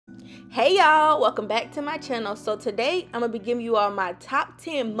Hey y'all, welcome back to my channel. So today I'm gonna be giving you all my top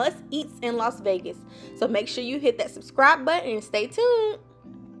 10 must-eats in Las Vegas. So make sure you hit that subscribe button and stay tuned.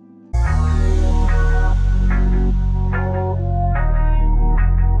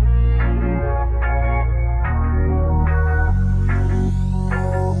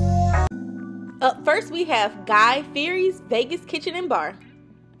 Up first we have Guy Fieri's Vegas Kitchen and Bar.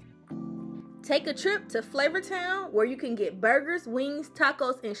 Take a trip to Flavortown where you can get burgers, wings,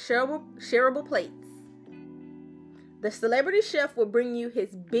 tacos, and shareable plates. The celebrity chef will bring you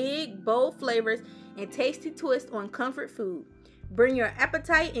his big, bold flavors and tasty twist on comfort food. Bring your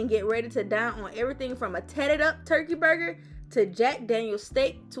appetite and get ready to dine on everything from a tatted up turkey burger to Jack Daniel's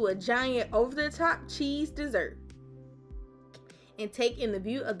steak to a giant over-the-top cheese dessert. And take in the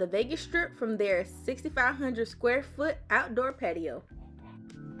view of the Vegas Strip from their 6,500 square foot outdoor patio.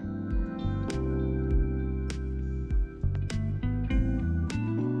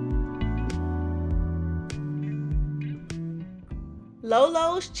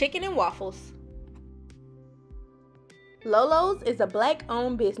 Lolo's Chicken and Waffles. Lolo's is a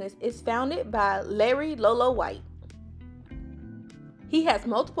black-owned business. It's founded by Larry Lolo White. He has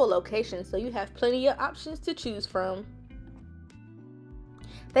multiple locations, so you have plenty of options to choose from.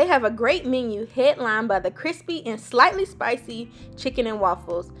 They have a great menu headlined by the crispy and slightly spicy chicken and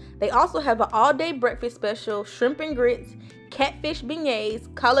waffles. They also have an all-day breakfast special, shrimp and grits, catfish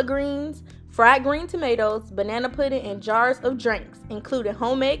beignets, collard greens, fried green tomatoes, banana pudding, and jars of drinks, including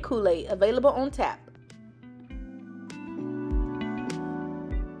homemade Kool-Aid, available on tap.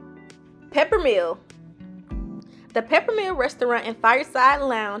 Peppermill. The Peppermill Restaurant and Fireside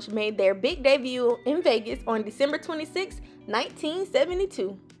Lounge made their big debut in Vegas on December 26,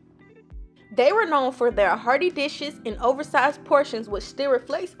 1972. They were known for their hearty dishes and oversized portions, which still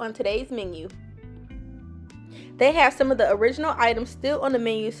reflects on today's menu. They have some of the original items still on the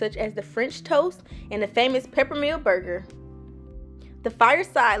menu, such as the French toast and the famous Peppermill burger. The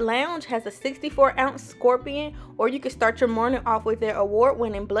Fireside Lounge has a 64-ounce scorpion, or you can start your morning off with their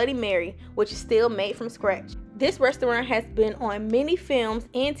award-winning Bloody Mary, which is still made from scratch. This restaurant has been on many films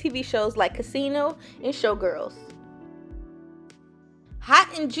and TV shows like Casino and Showgirls. Hot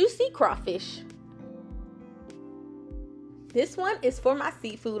and juicy crawfish. This one is for my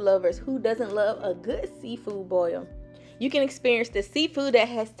seafood lovers. Who doesn't love a good seafood boil? You can experience the seafood that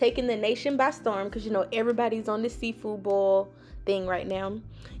has taken the nation by storm, because you know everybody's on this seafood boil thing right now.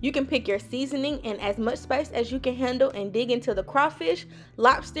 You can pick your seasoning and as much spice as you can handle and dig into the crawfish,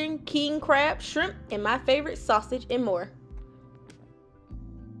 lobster, king crab, shrimp, and my favorite, sausage, and more.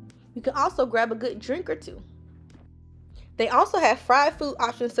 You can also grab a good drink or two. They also have fried food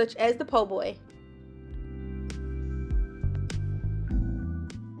options such as the po' boy.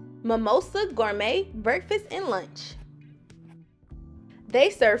 Mimosa Gourmet Breakfast and Lunch. They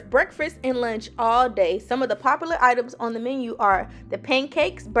serve breakfast and lunch all day. Some of the popular items on the menu are the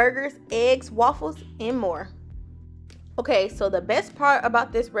pancakes, burgers, eggs, waffles, and more. Okay, so the best part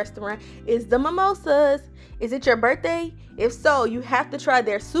about this restaurant is the mimosas. Is it your birthday? If so, you have to try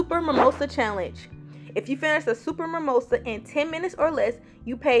their Super Mimosa Challenge. If you finish a Super Mimosa in 10 minutes or less,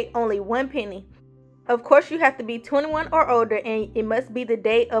 you pay only 1 penny. Of course, you have to be 21 or older, and it must be the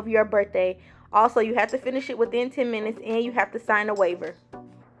day of your birthday. Also, you have to finish it within 10 minutes, and you have to sign a waiver.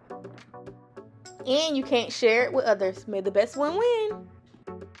 And you can't share it with others. May the best one win.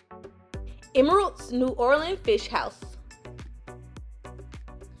 Emerald's New Orleans Fish House.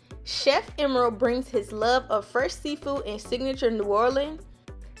 Chef Emerald brings his love of fresh seafood and signature New Orleans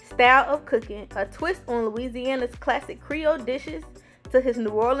style of cooking, a twist on Louisiana's classic Creole dishes, to his New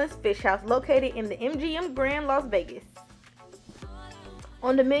Orleans Fish House located in the MGM Grand Las Vegas.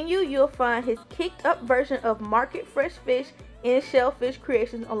 On the menu, you'll find his kicked up version of market fresh fish and shellfish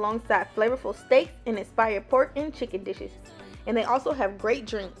creations alongside flavorful steaks and inspired pork and chicken dishes. And they also have great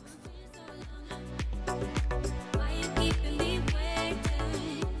drinks.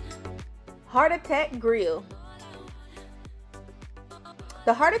 Heart Attack Grill.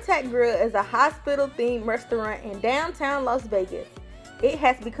 The Heart Attack Grill is a hospital-themed restaurant in downtown Las Vegas. It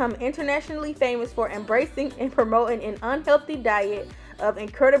has become internationally famous for embracing and promoting an unhealthy diet of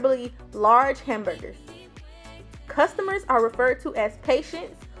incredibly large hamburgers. Customers are referred to as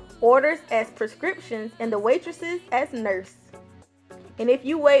patients, orders as prescriptions, and the waitresses as nurse. And if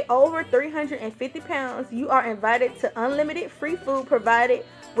you weigh over 350 pounds, you are invited to unlimited free food provided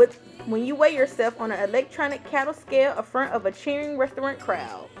when you weigh yourself on an electronic cattle scale in front of a cheering restaurant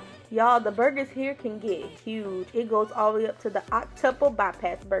crowd. Y'all, the burgers here can get huge. It goes all the way up to the octuple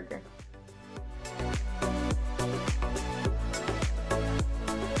bypass burger.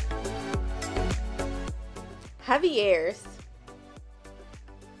 Javier's.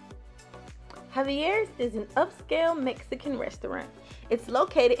 Javier's is an upscale Mexican restaurant. It's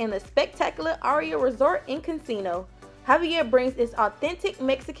located in the spectacular Aria Resort and Casino. Javier brings its authentic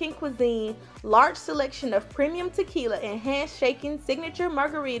Mexican cuisine, large selection of premium tequila, and handshaking signature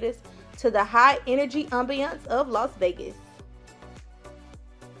margaritas to the high-energy ambiance of Las Vegas.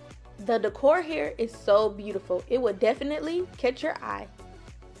 The decor here is so beautiful, it will definitely catch your eye.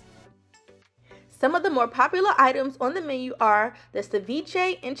 Some of the more popular items on the menu are the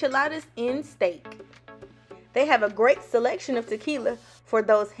ceviche, enchiladas, and steak. They have a great selection of tequila for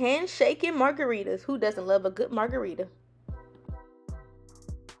those handshaking margaritas. Who doesn't love a good margarita?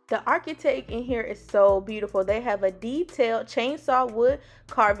 The architect in here is so beautiful. They have a detailed chainsaw wood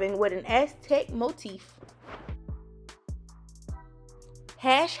carving with an Aztec motif.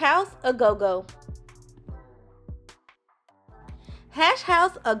 Hash House A Go-Go. Hash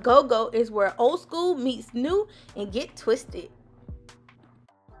House A Go-Go is where old school meets new and get twisted.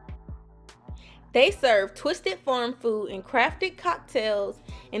 They serve twisted farm food and crafted cocktails,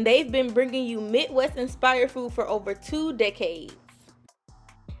 and they've been bringing you Midwest inspired food for over 2 decades.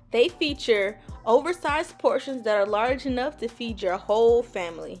 They feature oversized portions that are large enough to feed your whole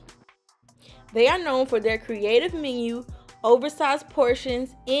family. They are known for their creative menu, oversized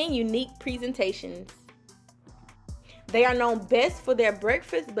portions, and unique presentations. They are known best for their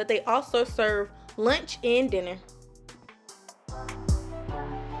breakfast, but they also serve lunch and dinner.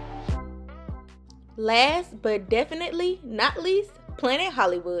 Last but definitely not least, Planet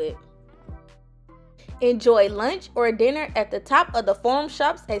Hollywood. Enjoy lunch or dinner at the top of the Forum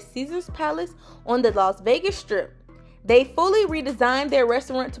Shops at Caesar's Palace on the Las Vegas Strip. They fully redesigned their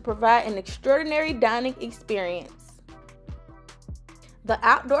restaurant to provide an extraordinary dining experience. The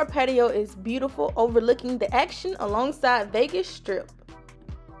outdoor patio is beautiful, overlooking the action alongside Vegas Strip.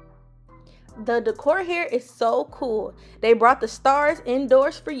 The decor here is so cool. They brought the stars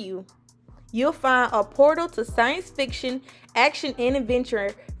indoors for you. You'll find a portal to science fiction, action, and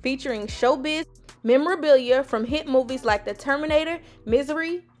adventure featuring showbiz memorabilia from hit movies like The Terminator,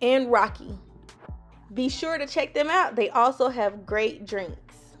 Misery, and Rocky. Be sure to check them out. They also have great drinks.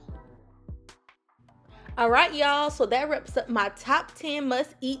 Alright y'all, so that wraps up my top 10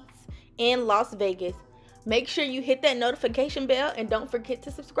 must-eats in Las Vegas. Make sure you hit that notification bell and don't forget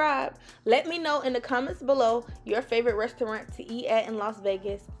to subscribe. Let me know in the comments below your favorite restaurant to eat at in Las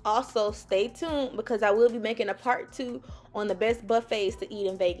Vegas. Also, stay tuned because I will be making a part 2 on the best buffets to eat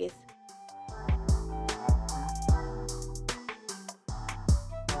in Vegas.